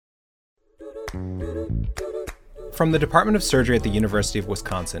From the Department of Surgery at the University of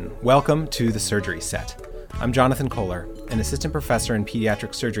Wisconsin, welcome to The Surgery Set. I'm Jonathan Kohler, an assistant professor in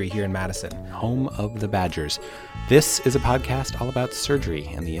pediatric surgery here in Madison, home of the Badgers. This is a podcast all about surgery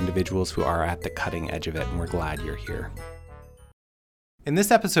and the individuals who are at the cutting edge of it, and we're glad you're here. In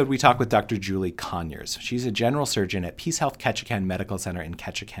this episode, we talk with Dr. Julie Conyers. She's a general surgeon at Peace Health Ketchikan Medical Center in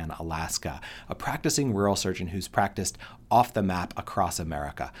Ketchikan, Alaska, a practicing rural surgeon who's practiced off the map across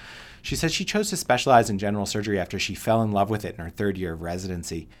America. She says she chose to specialize in general surgery after she fell in love with it in her third year of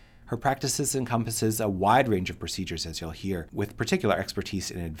residency. Her practice encompasses a wide range of procedures, as you'll hear, with particular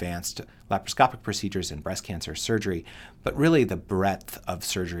expertise in advanced laparoscopic procedures and breast cancer surgery. But really, the breadth of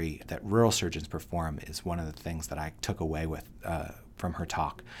surgery that rural surgeons perform is one of the things that I took away with from her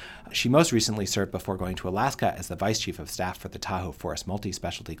talk. She most recently served before going to Alaska as the Vice Chief of Staff for the Tahoe Forest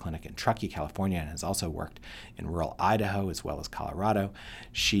Multi-Specialty Clinic in Truckee, California, and has also worked in rural Idaho as well as Colorado.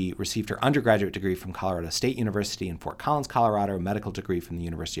 She received her undergraduate degree from Colorado State University in Fort Collins, Colorado, a medical degree from the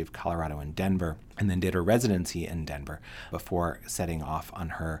University of Colorado in Denver, and then did her residency in Denver before setting off on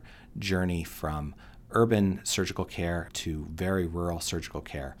her journey from urban surgical care to very rural surgical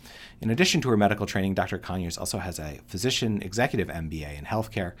care. In addition to her medical training, Dr. Conyers also has a physician executive MBA in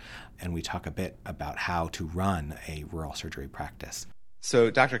healthcare, and we talk a bit about how to run a rural surgery practice. So,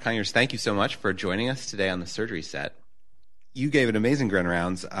 Dr. Conyers, thank you so much for joining us today on The Surgery Set. You gave an amazing grand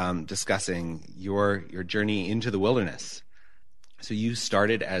rounds discussing your journey into the wilderness. So you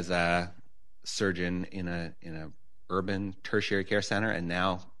started as a surgeon in a urban tertiary care center, and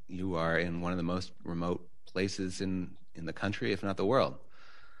now you are in one of the most remote places in the country, if not the world.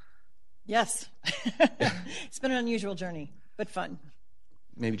 Yes. It's been an unusual journey, but fun.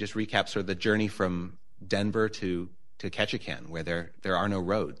 Maybe just recap sort of the journey from Denver to Ketchikan, where there are no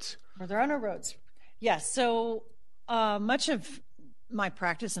roads. Where there are no roads. Yes. So much of my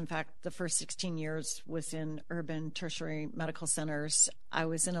practice, in fact, the first 16 years was in urban tertiary medical centers. I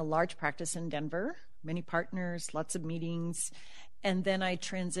was in a large practice in Denver, many partners, lots of meetings. And then I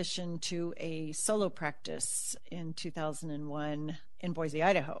transitioned to a solo practice in 2001 in Boise,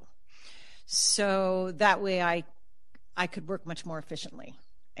 Idaho. So that way I could work much more efficiently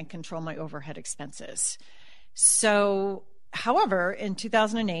and control my overhead expenses. So, however, in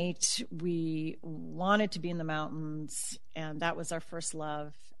 2008, we wanted to be in the mountains, and that was our first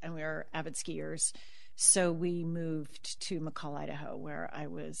love, and we were avid skiers. So we moved to McCall, Idaho, where I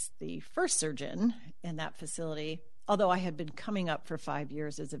was the first surgeon in that facility, although I had been coming up for 5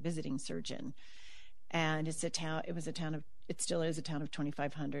 years as a visiting surgeon. And it still is a town of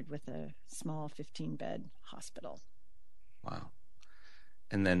 2,500 with a small 15-bed hospital. Wow.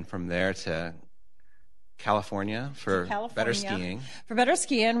 And then from there to California for better skiing. For better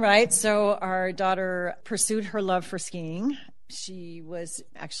skiing, right. So our daughter pursued her love for skiing. She was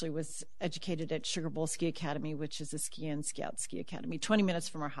educated at Sugar Bowl Ski Academy, which is a ski in, ski out ski academy, 20 minutes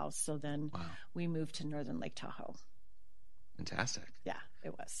from our house. So then we moved to northern Lake Tahoe. Fantastic. Yeah,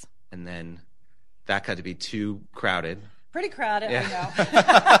 it was. And then that got to be too crowded. Pretty crowded, yeah.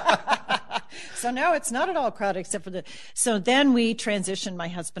 I know. So now it's not at all crowded except for so then we transitioned, my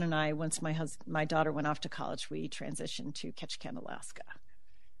husband and I, once my daughter went off to college, we transitioned to Ketchikan, Alaska.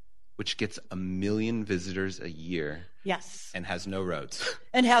 Which gets 1 million visitors a year. Yes. And has no roads.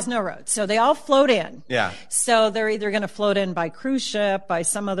 And has no roads. So they all float in. Yeah. So they're either going to float in by cruise ship, by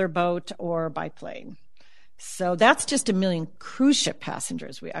some other boat, or by plane. So that's just 1 million cruise ship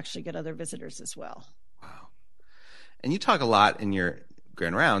passengers. We actually get other visitors as well. Wow. And you talk a lot in your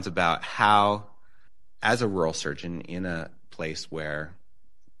grand rounds about how, as a rural surgeon in a place where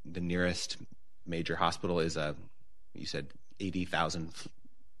the nearest major hospital is you said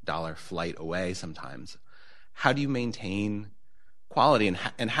 $80,000 flight away sometimes, how do you maintain quality,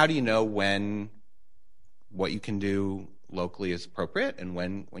 and how do you know when what you can do locally is appropriate and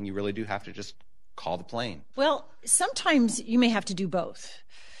when you really do have to just call the plane? Well, sometimes you may have to do both.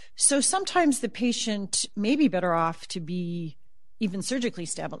 So sometimes the patient may be better off to be even surgically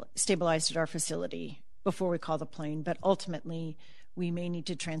stabilized at our facility before we call the plane, but ultimately we may need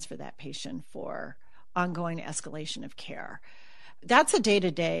to transfer that patient for ongoing escalation of care. That's a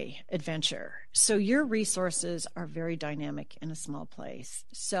day-to-day adventure. So your resources are very dynamic in a small place.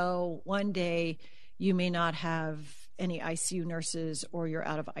 So one day you may not have any ICU nurses or you're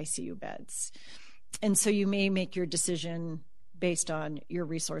out of ICU beds. And so you may make your decision based on your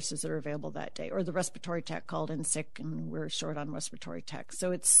resources that are available that day, or the respiratory tech called in sick and we're short on respiratory tech.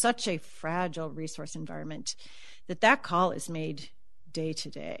 So it's such a fragile resource environment that call is made day to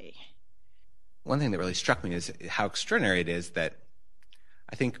day. One thing that really struck me is how extraordinary it is that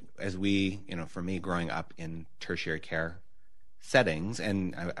I think as we, for me growing up in tertiary care settings,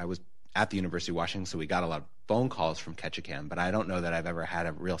 and I was at the University of Washington, so we got a lot of phone calls from Ketchikan, but I don't know that I've ever had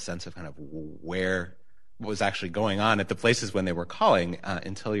a real sense of kind of what was actually going on at the places when they were calling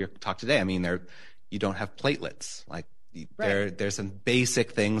until your talk today. I mean, you don't have platelets. Like there's some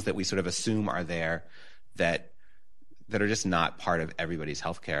basic things that we sort of assume are there that are just not part of everybody's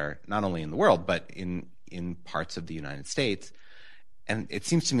healthcare, not only in the world, but in parts of the United States. And it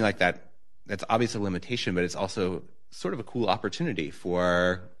seems to me like that's obviously a limitation, but it's also sort of a cool opportunity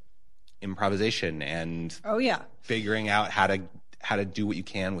for improvisation and figuring out how to do what you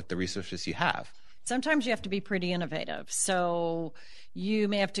can with the resources you have. Sometimes you have to be pretty innovative. So you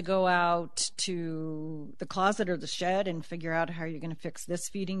may have to go out to the closet or the shed and figure out how you're going to fix this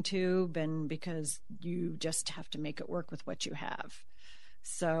feeding tube, and because you just have to make it work with what you have.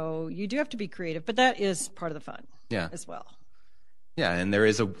 So you do have to be creative, but that is part of the fun as well. Yeah, and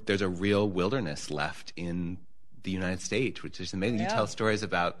there's a real wilderness left in the United States, which is amazing. You tell stories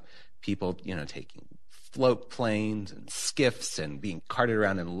about people, taking float planes and skiffs and being carted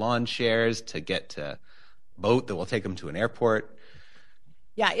around in lawn chairs to get to a boat that will take them to an airport.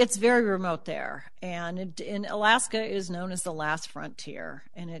 Yeah, it's very remote there. And in Alaska is known as the last frontier,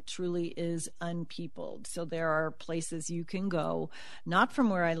 and it truly is unpeopled. So there are places you can go, not from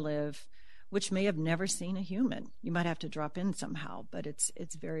where I live, which may have never seen a human. You might have to drop in somehow, but it's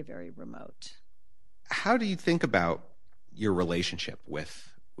very, very remote. How do you think about your relationship with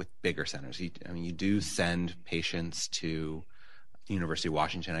bigger centers? You do send patients to the University of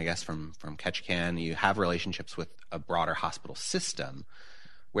Washington, I guess, from Ketchikan. You have relationships with a broader hospital system.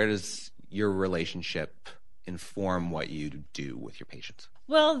 Where does your relationship inform what you do with your patients?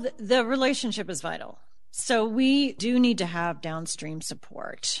 Well, the relationship is vital. So we do need to have downstream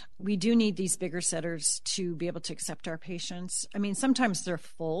support. We do need these bigger centers to be able to accept our patients. I mean, sometimes they're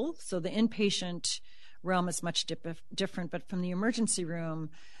full, so the inpatient realm is much different, but from the emergency room,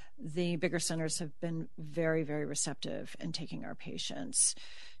 the bigger centers have been very, very receptive in taking our patients.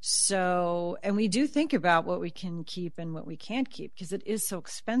 So, and we do think about what we can keep and what we can't keep, because it is so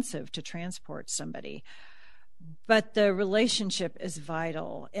expensive to transport somebody. But the relationship is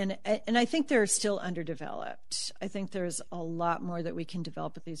vital. And I think they're still underdeveloped. I think there's a lot more that we can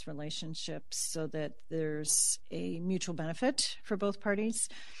develop with these relationships so that there's a mutual benefit for both parties.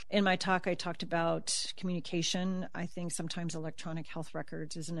 In my talk, I talked about communication. I think sometimes electronic health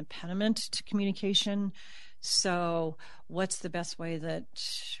records is an impediment to communication. So what's the best way that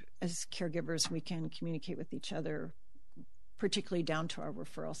as caregivers we can communicate with each other, particularly down to our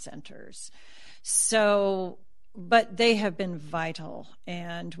referral centers? So, but they have been vital.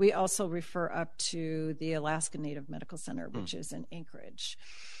 And we also refer up to the Alaska Native Medical Center, which is in Anchorage.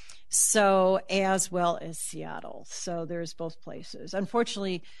 So, as well as Seattle. So there's both places.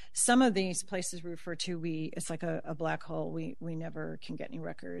 Unfortunately, some of these places we refer to, it's like a black hole. We never can get any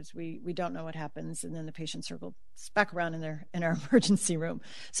records. We don't know what happens, and then the patient circles back around in our emergency room.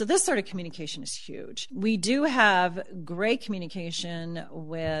 So this sort of communication is huge. We do have great communication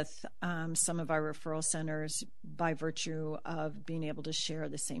with some of our referral centers by virtue of being able to share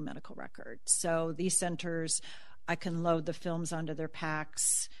the same medical record. So these centers, I can load the films onto their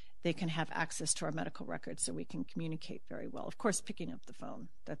PACS. They can have access to our medical records so we can communicate very well. Of course, picking up the phone,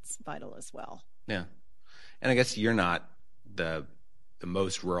 that's vital as well. Yeah. And I guess you're not the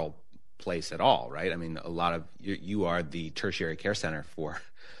most rural place at all, right? I mean, a lot of you are the tertiary care center for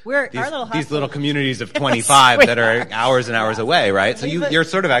these little communities of 25 that are hours and hours away, right? So you're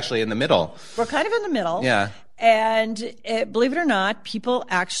sort of actually in the middle. We're kind of in the middle. Yeah. And believe it or not, people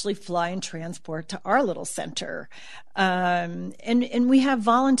actually fly and transport to our little center. And we have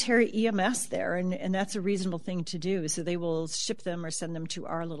voluntary EMS there, and that's a reasonable thing to do. So they will ship them or send them to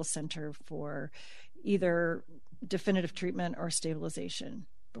our little center for either definitive treatment or stabilization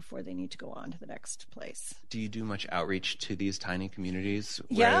before they need to go on to the next place. Do you do much outreach to these tiny communities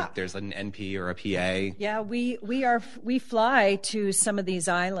where there's an NP or a PA? Yeah, we fly to some of these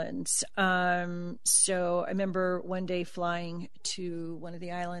islands. So I remember one day flying to one of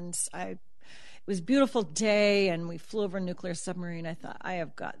the islands. It was a beautiful day, and we flew over a nuclear submarine. I thought, I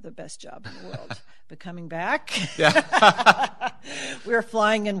have got the best job in the world. But coming back, we were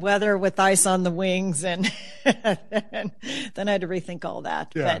flying in weather with ice on the wings, and then I had to rethink all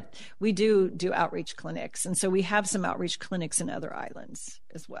that. Yeah. But we do outreach clinics, and so we have some outreach clinics in other islands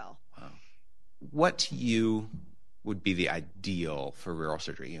as well. Wow. What to you would be the ideal for rural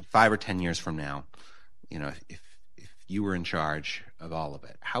surgery? 5 or 10 years from now, if you were in charge of all of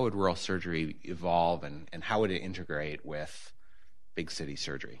it, how would rural surgery evolve, and how would it integrate with big city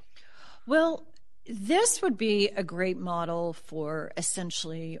surgery? Well, this would be a great model for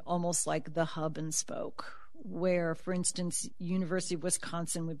essentially almost like the hub and spoke, where, for instance, University of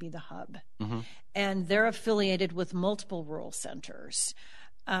Wisconsin would be the hub. Mm-hmm. And they're affiliated with multiple rural centers.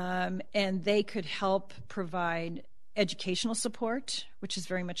 And they could help provide educational support, which is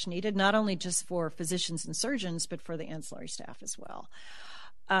very much needed, not only just for physicians and surgeons, but for the ancillary staff as well.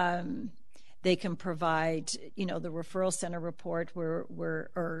 They can provide, the referral center report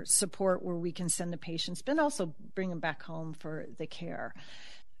or support where we can send the patients, but also bring them back home for the care.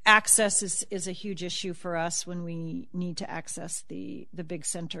 Access is a huge issue for us when we need to access the big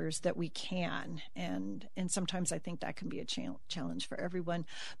centers that we can. And sometimes I think that can be a challenge for everyone,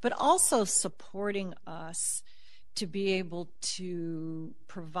 but also supporting us to be able to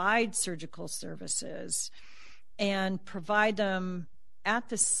provide surgical services and provide them at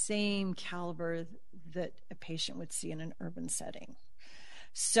the same caliber that a patient would see in an urban setting.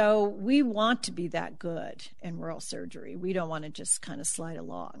 So we want to be that good in rural surgery. We don't want to just kind of slide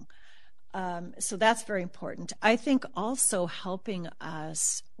along. So that's very important. I think also helping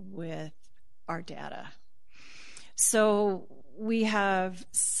us with our data. So we have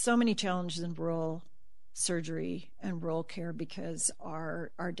so many challenges in rural surgery and rural care because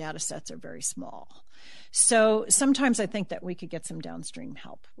our data sets are very small. So sometimes I think that we could get some downstream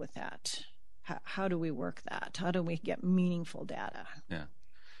help with that. How do we work that? How do we get meaningful data? Yeah.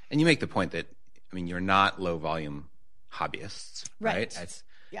 And you make the point that, you're not low volume hobbyists, right?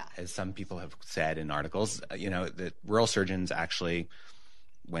 As some people have said in articles, that rural surgeons actually,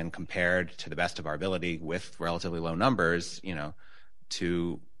 when compared to the best of our ability with relatively low numbers,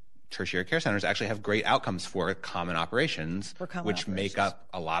 to tertiary care centers actually have great outcomes for common operations, which make up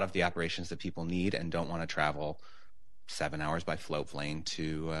a lot of the operations that people need and don't want to travel 7 hours by float plane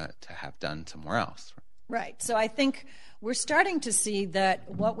to have done somewhere else. Right. So I think we're starting to see that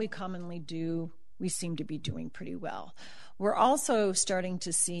what we commonly do, we seem to be doing pretty well. We're also starting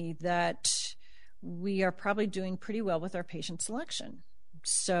to see that we are probably doing pretty well with our patient selection,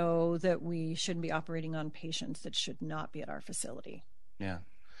 so that we shouldn't be operating on patients that should not be at our facility. Yeah.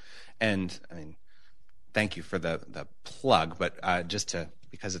 And thank you for the plug, but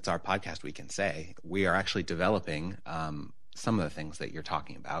because it's our podcast, we can say we are actually developing some of the things that you're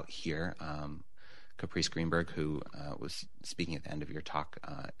talking about here. Caprice Greenberg, who was speaking at the end of your talk,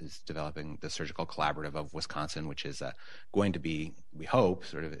 is developing the Surgical Collaborative of Wisconsin, which is going to be, we hope,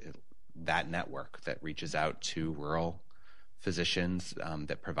 sort of that network that reaches out to rural physicians,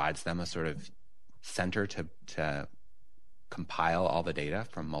 that provides them a sort of center to compile all the data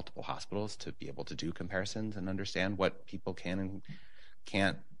from multiple hospitals to be able to do comparisons and understand what people can and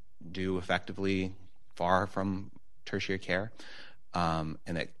can't do effectively far from tertiary care. And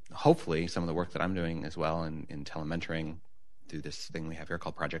that hopefully some of the work that I'm doing as well in telementoring through this thing we have here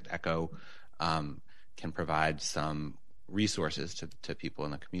called Project Echo can provide some resources to people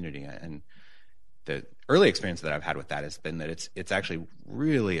in the community. And the early experience that I've had with that has been that it's actually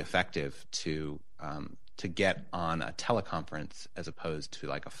really effective to get on a teleconference as opposed to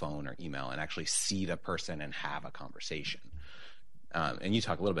like a phone or email and actually see the person and have a conversation. And you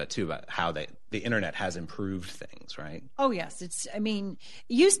talk a little bit too about how the internet has improved things, right? Oh yes, it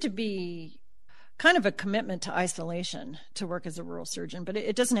used to be kind of a commitment to isolation to work as a rural surgeon, but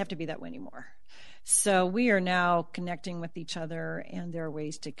it doesn't have to be that way anymore. So we are now connecting with each other, and there are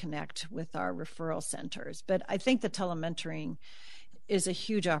ways to connect with our referral centers. But I think the telementoring is a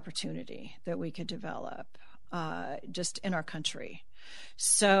huge opportunity that we could develop just in our country.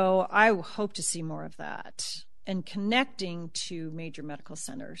 So I hope to see more of that, and connecting to major medical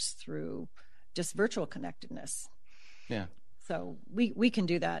centers through just virtual connectedness. Yeah. So we can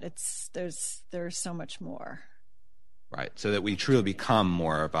do that. There's so much more. Right. So that we truly become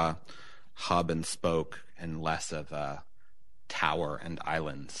more of a hub and spoke and less of a tower and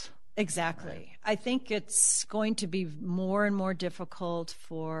islands. Exactly. Right. I think it's going to be more and more difficult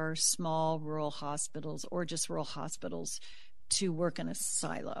for small rural hospitals or just rural hospitals to work in a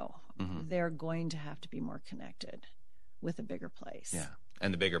silo. Mm-hmm. They're going to have to be more connected with a bigger place. Yeah.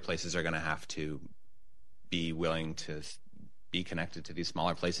 And the bigger places are going to have to be willing to be connected to these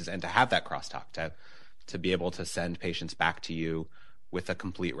smaller places and to have that crosstalk, to be able to send patients back to you with a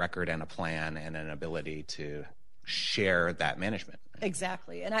complete record and a plan and an ability to share that management.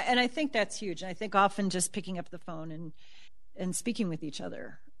 Exactly. And I think that's huge. And I think often just picking up the phone and speaking with each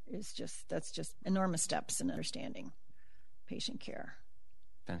other that's just enormous steps in understanding patient care.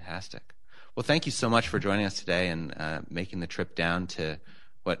 Fantastic. Well, thank you so much for joining us today and making the trip down to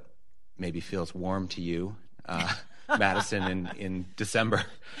what maybe feels warm to you, Madison, in December.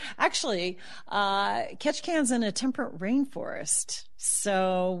 Actually, Ketchikan's in a temperate rainforest,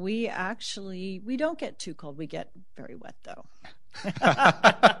 so we don't get too cold. We get very wet, though.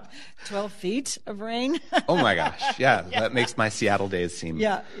 12 feet of rain. Oh my gosh. Yeah, that makes my Seattle days seem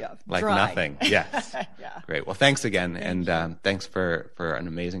like dry. nothing. Yes. Yeah. Great. Well, thanks again. Thanks for an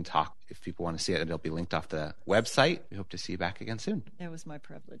amazing talk. If people want to see it, it'll be linked off the website. We hope to see you back again soon. It was my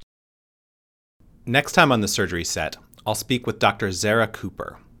privilege. Next time on the Surgery Set, I'll speak with Dr. Zara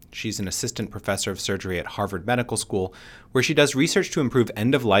Cooper. She's an assistant professor of surgery at Harvard Medical School, where she does research to improve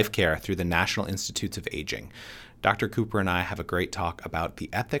end-of-life care through the National Institutes of Aging. Dr. Cooper and I have a great talk about the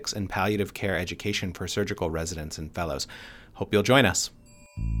ethics and palliative care education for surgical residents and fellows. Hope you'll join us.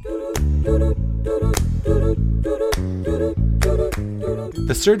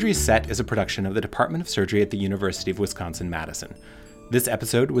 The Surgery Set is a production of the Department of Surgery at the University of Wisconsin-Madison. This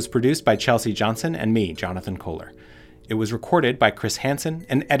episode was produced by Chelsea Johnson and me, Jonathan Kohler. It was recorded by Chris Hansen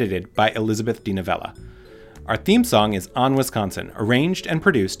and edited by Elizabeth DiNovella. Our theme song is On Wisconsin, arranged and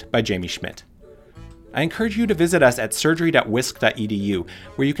produced by Jamie Schmidt. I encourage you to visit us at surgery.wisc.edu,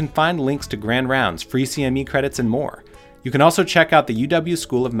 where you can find links to grand rounds, free CME credits, and more. You can also check out the UW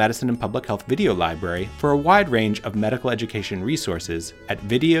School of Medicine and Public Health video library for a wide range of medical education resources at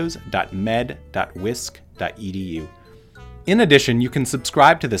videos.med.wisc.edu. In addition, you can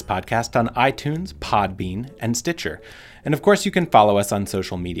subscribe to this podcast on iTunes, Podbean, and Stitcher. And of course, you can follow us on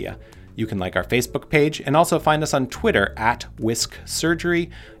social media. You can like our Facebook page and also find us on Twitter at Wisc Surgery,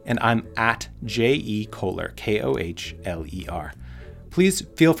 and I'm at J.E. Kohler, Kohler. Please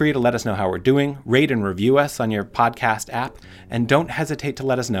feel free to let us know how we're doing, rate and review us on your podcast app, and don't hesitate to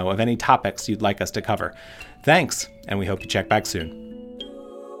let us know of any topics you'd like us to cover. Thanks, and we hope you check back soon.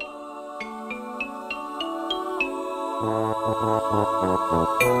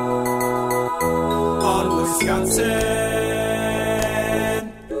 On Wisconsin.